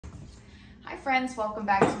Hi friends, welcome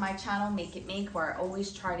back to my channel, Make It Make, where I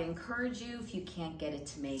always try to encourage you. If you can't get it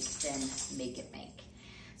to make, then make it make.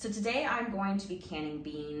 So today I'm going to be canning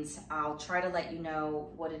beans. I'll try to let you know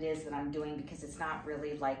what it is that I'm doing because it's not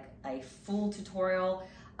really like a full tutorial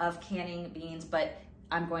of canning beans, but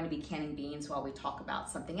I'm going to be canning beans while we talk about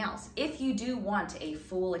something else. If you do want a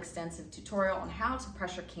full extensive tutorial on how to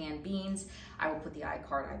pressure can beans, I will put the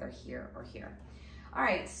iCard either here or here. All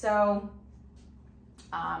right, so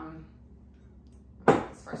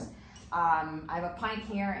first, I have a pint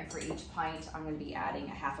here, and for each pint, I'm going to be adding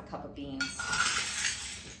a half a cup of beans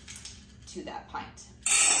to that pint.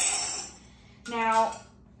 Now,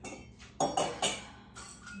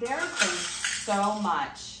 there's been so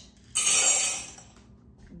much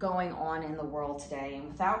going on in the world today, and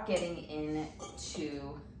without getting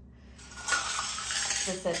into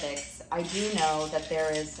specifics, I do know that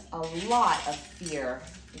there is a lot of fear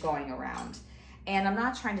going around. And I'm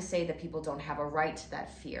not trying to say that people don't have a right to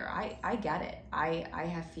that fear. I get it. I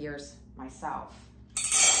have fears myself.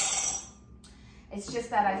 It's just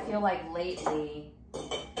that I feel like lately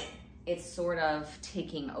it's sort of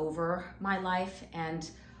taking over my life and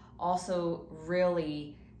also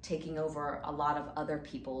really taking over a lot of other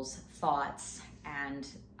people's thoughts, and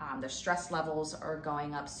their stress levels are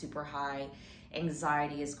going up super high.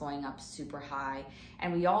 Anxiety is going up super high,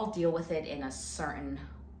 and we all deal with it in a certain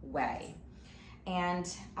way.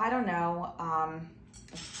 And I don't know,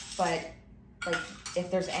 but like if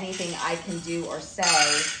there's anything I can do or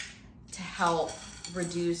say to help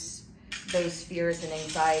reduce those fears and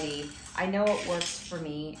anxiety, I know it works for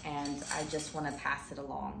me, and I just want to pass it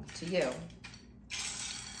along to you.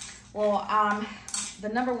 Well, the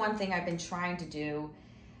number one thing I've been trying to do,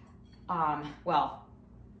 well,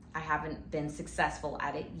 I haven't been successful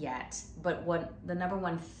at it yet, but the number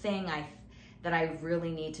one thing that I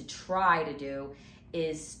really need to try to do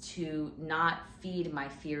is to not feed my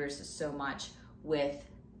fears so much with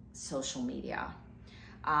social media.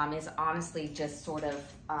 It's honestly just sort of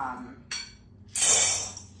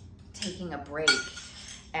taking a break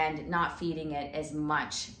and not feeding it as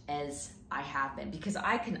much as I have been, because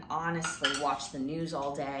I can honestly watch the news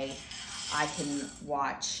all day. I can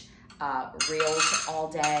watch reels all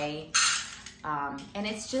day, and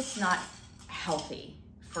it's just not healthy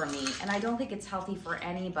for me. And I don't think it's healthy for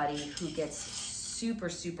anybody who gets super,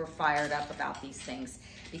 super fired up about these things,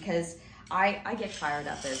 because I get fired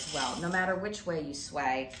up as well. No matter which way you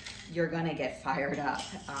sway, you're gonna get fired up.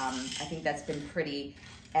 I think that's been pretty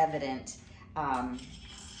evident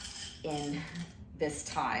in this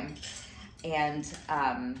time. And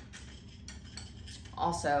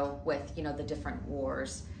also with, the different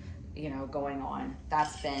wars, going on,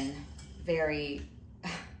 that's been very,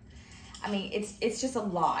 I mean, it's just a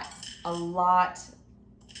lot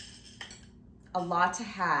to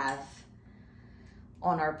have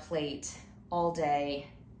on our plate all day,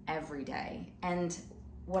 every day. And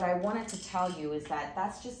what I wanted to tell you is that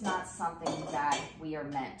that's just not something that we are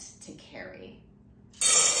meant to carry.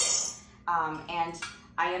 And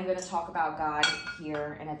I am going to talk about God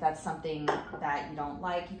here, and if that's something that you don't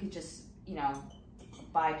like, you could just,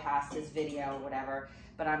 bypass this video or whatever,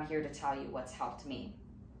 but I'm here to tell you what's helped me.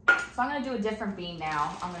 So I'm going to do a different bean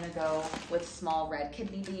now. I'm going to go with small red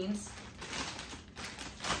kidney beans.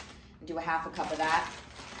 Do a half a cup of that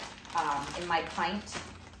in my pint.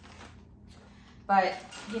 But,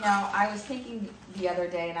 I was thinking the other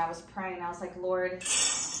day, and I was praying, and I was like, Lord,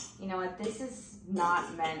 you know what, this is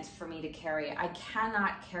not meant for me to carry. I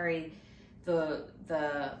cannot carry the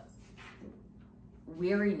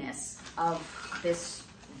weariness of this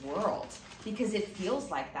world, because it feels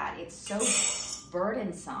like that. It's so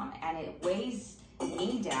burdensome, and it weighs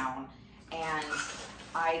me down, and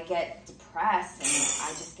I get depressed, and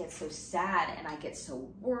I just get so sad, and I get so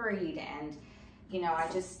worried, and I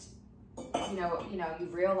just you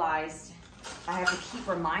realized I have to keep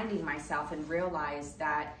reminding myself and realize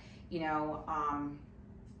that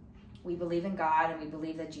we believe in God, and we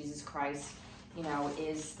believe that Jesus Christ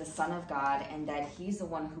is the Son of God, and that He's the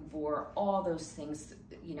one who bore all those things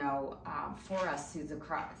for us through the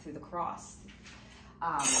cross.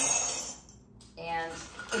 And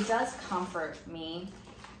it does comfort me,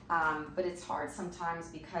 but it's hard sometimes,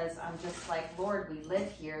 because I'm just like, Lord, we live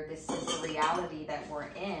here. This is the reality that we're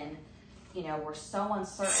in. We're so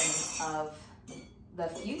uncertain of the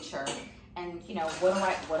future, and what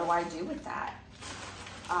do I do with that?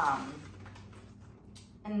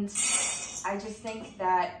 And I just think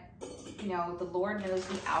that the Lord knows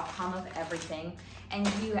the outcome of everything, and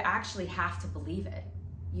you actually have to believe it.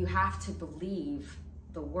 You have to believe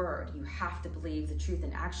the word. You have to believe the truth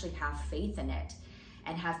and actually have faith in it,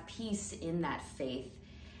 and have peace in that faith.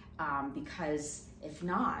 because if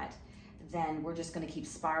not, then we're just going to keep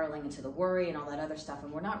spiraling into the worry and all that other stuff,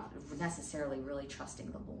 and we're not necessarily really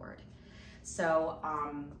trusting the Lord. So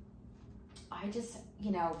I just,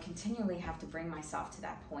 you know, continually have to bring myself to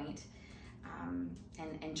that point,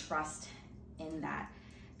 and trust in that,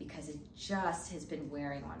 because it just has been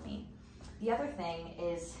wearing on me. The other thing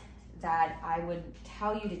is that I would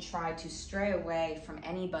tell you to try to stray away from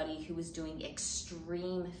anybody who is doing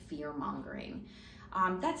extreme fear-mongering.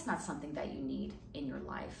 That's not something that you need in your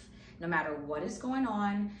life. No matter what is going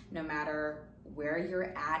on, no matter where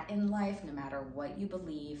you're at in life, no matter what you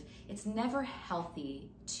believe, it's never healthy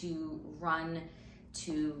to run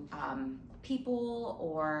to people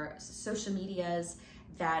or social medias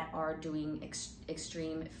that are doing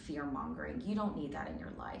extreme fear-mongering. You don't need that in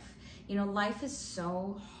your life. You know, life is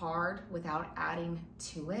so hard without adding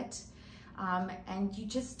to it, and you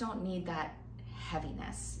just don't need that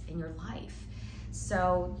heaviness in your life.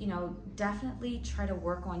 So, you know, definitely try to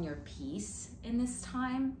work on your peace in this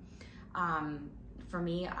time. For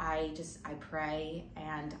me, I pray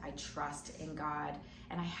and I trust in God,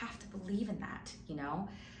 and I have to believe in that, you know,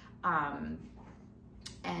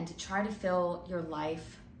 and try to fill your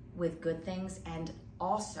life with good things. And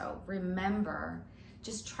also remember,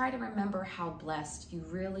 just try to remember how blessed you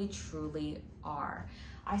really, truly are.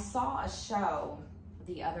 I saw a show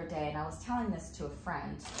the other day, and I was telling this to a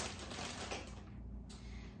friend,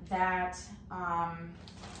 that, do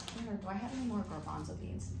I have any more garbanzo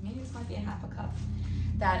beans? Maybe this might be a half a cup.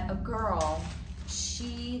 That a girl,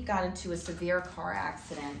 she got into a severe car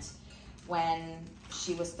accident when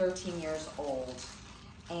she was 13 years old.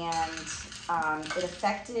 And it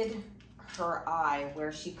affected her eye,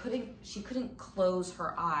 where she couldn't close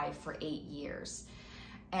her eye for 8 years.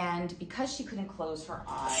 And because she couldn't close her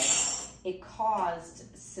eye, it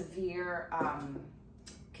caused severe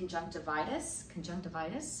conjunctivitis,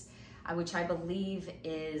 which I believe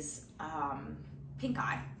is pink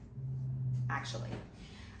eye, actually.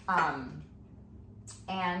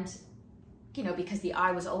 And, you know, because the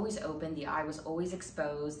eye was always open, the eye was always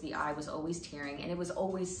exposed, the eye was always tearing, and it was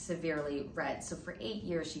always severely red. So for 8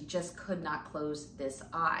 years, she just could not close this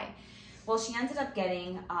eye. Well, she ended up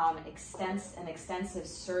getting an extensive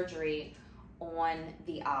surgery on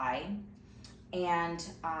the eye, and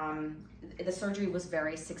the surgery was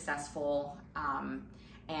very successful,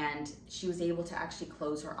 and she was able to actually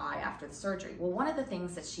close her eye after the surgery. Well, one of the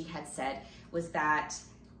things that she had said was that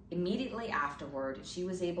immediately afterward, she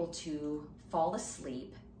was able to fall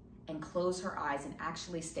asleep and close her eyes and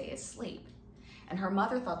actually stay asleep. And her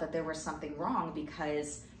mother thought that there was something wrong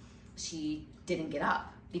because she didn't get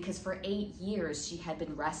up, because for 8 years she had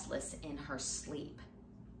been restless in her sleep.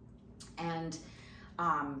 And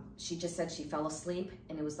she just said she fell asleep,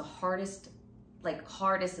 and it was the hardest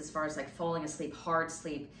as far as like falling asleep, hard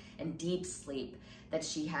sleep and deep sleep that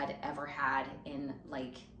she had ever had in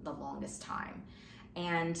like the longest time.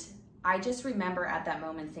 And I just remember at that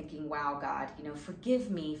moment thinking, wow, God, you know, forgive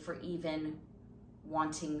me for even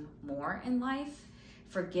wanting more in life.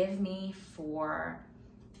 Forgive me for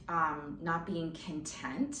not being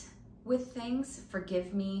content with things.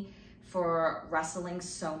 Forgive me for wrestling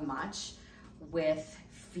so much with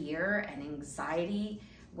fear and anxiety,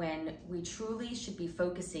 when we truly should be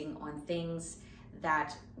focusing on things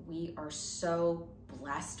that we are so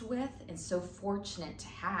blessed with and so fortunate to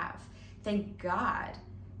have. Thank God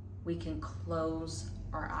we can close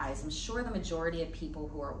our eyes. I'm sure the majority of people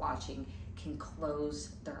who are watching can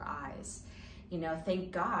close their eyes. You know,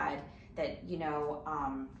 thank God that, you know,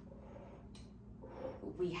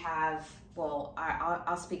 we have, well,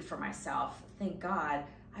 I'll speak for myself. Thank God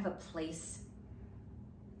I have a place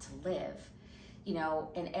to live, you know,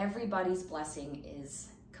 and everybody's blessing is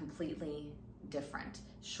completely different.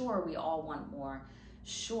 Sure, we all want more.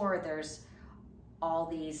 Sure, there's all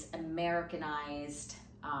these Americanized,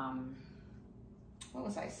 what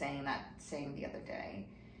was I saying the other day?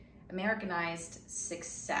 Americanized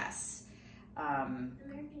success.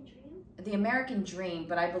 American dream? The American dream,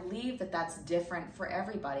 but I believe that that's different for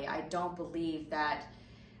everybody. I don't believe that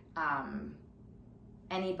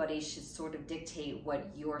anybody should sort of dictate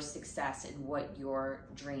what your success and what your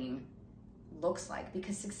dream looks like,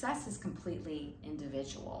 because success is completely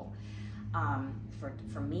individual.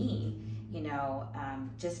 For me, you know,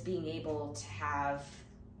 just being able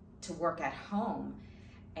to work at home,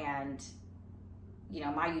 and, you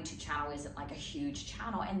know, my YouTube channel isn't like a huge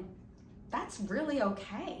channel, and that's really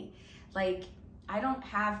okay. Like, I don't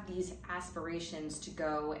have these aspirations to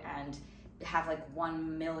go and have like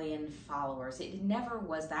 1 million followers. It never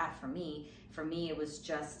was that for me. For me, it was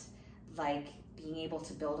just like being able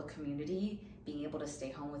to build a community being able to stay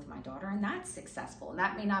home with my daughter, and that's successful. And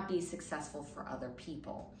that may not be successful for other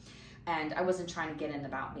people. And I wasn't trying to get in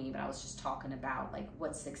about me, but I was just talking about like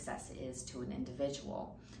what success is to an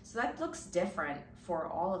individual. So that looks different for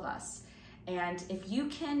all of us. And if you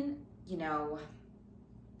can, you know,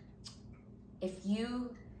 if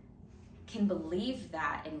you can believe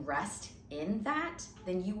that and rest in that,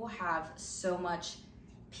 then you will have so much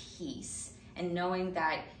peace. And knowing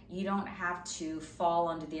that you don't have to fall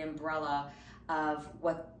under the umbrella of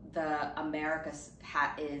what the America's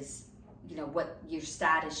hat is, you know, what your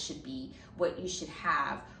status should be, what you should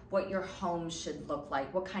have, what your home should look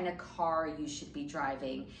like, what kind of car you should be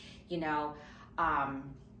driving, you know,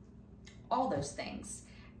 all those things.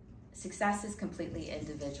 Success is completely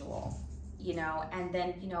individual, you know, and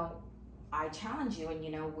then, you know, I challenge you, and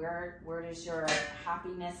you know, where does your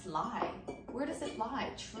happiness lie? Where does it lie,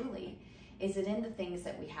 truly? Is it in the things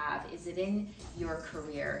that we have? Is it in your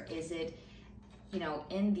career? Is it, you know,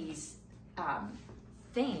 in these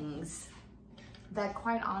things that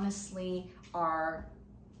quite honestly are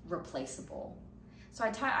replaceable? So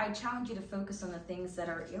I challenge you to focus on the things that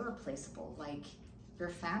are irreplaceable, like your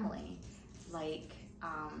family, like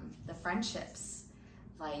the friendships,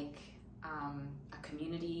 like a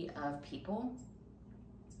community of people,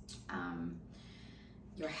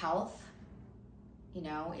 your health, you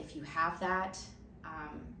know, if you have that,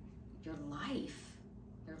 your life,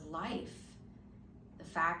 the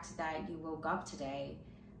fact that you woke up today,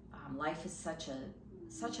 life is such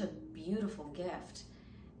a beautiful gift.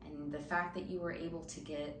 And the fact that you were able to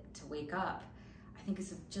wake up, I think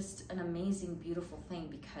is just an amazing, beautiful thing,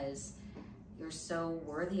 because you're so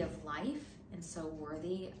worthy of life and so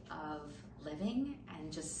worthy of living,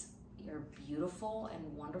 and just you're beautiful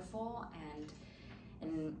and wonderful,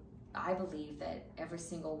 and I believe that every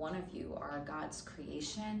single one of you are God's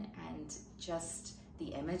creation and just the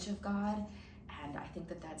image of God, and I think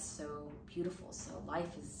that that's so beautiful. So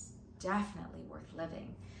life is definitely worth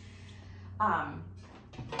living. I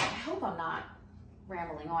hope I'm not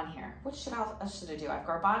rambling on here. What should I do? I've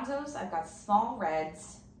garbanzos, I've got small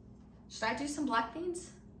reds. Should I do some black beans?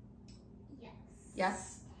 Yes.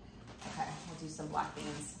 Yes? Okay, we'll do some black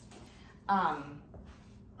beans.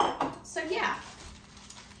 So yeah,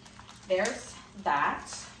 there's that.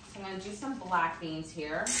 So I'm gonna do some black beans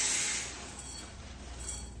here.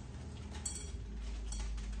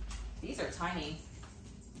 These are tiny.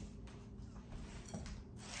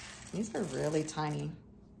 These are really tiny.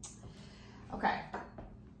 Okay.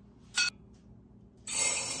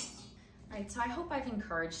 All right, so I hope I've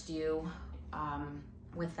encouraged you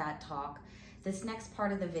with that talk. This next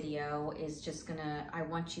part of the video is just I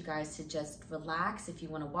want you guys to just relax. If you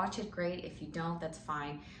wanna watch it, great. If you don't, that's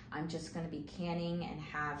fine. I'm just gonna be canning and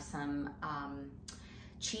have some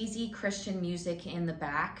cheesy Christian music in the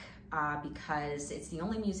back because it's the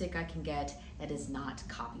only music I can get that is not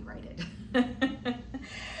copyrighted.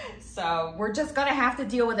 So we're just gonna have to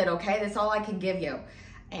deal with it, okay? That's all I can give you.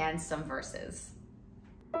 And some verses.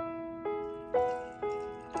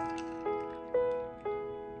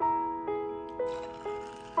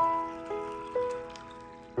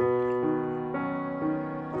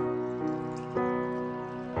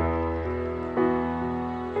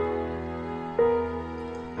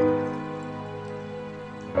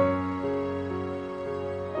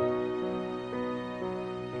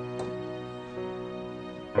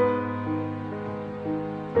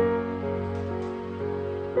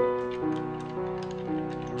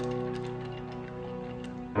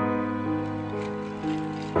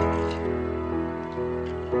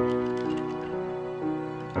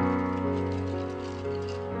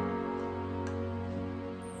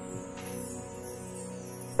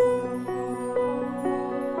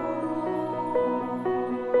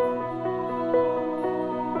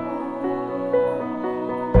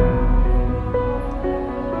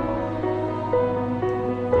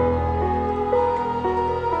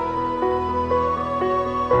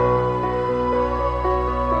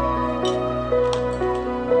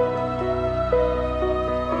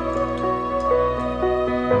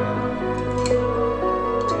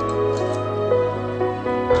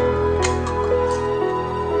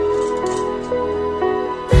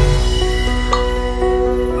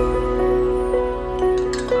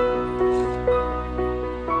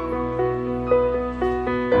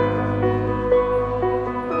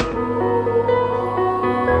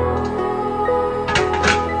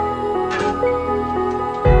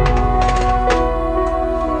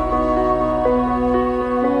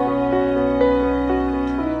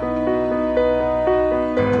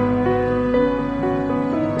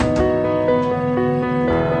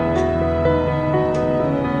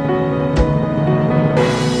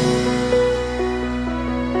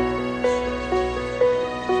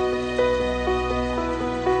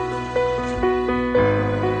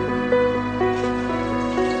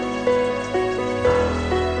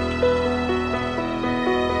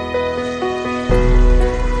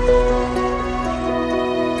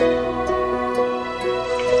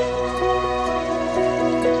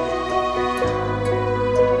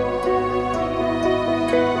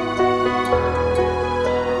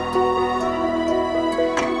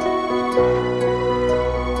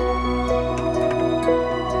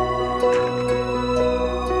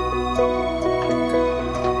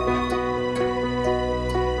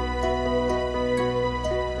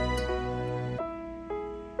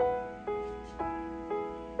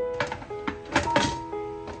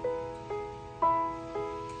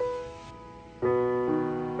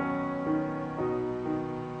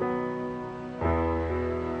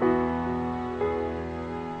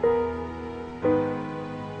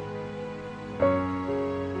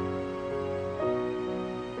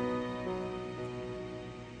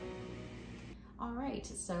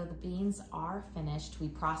 right, so the beans are finished. We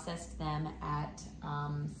processed them at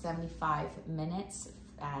 75 minutes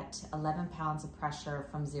at 11 pounds of pressure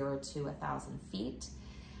from 0 to 1,000 feet.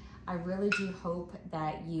 I really do hope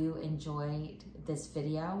that you enjoyed this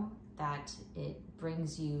video, that it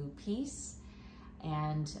brings you peace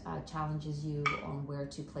and challenges you on where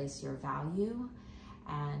to place your value.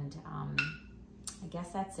 And I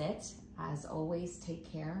guess that's it. As always,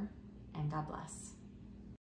 take care and God bless.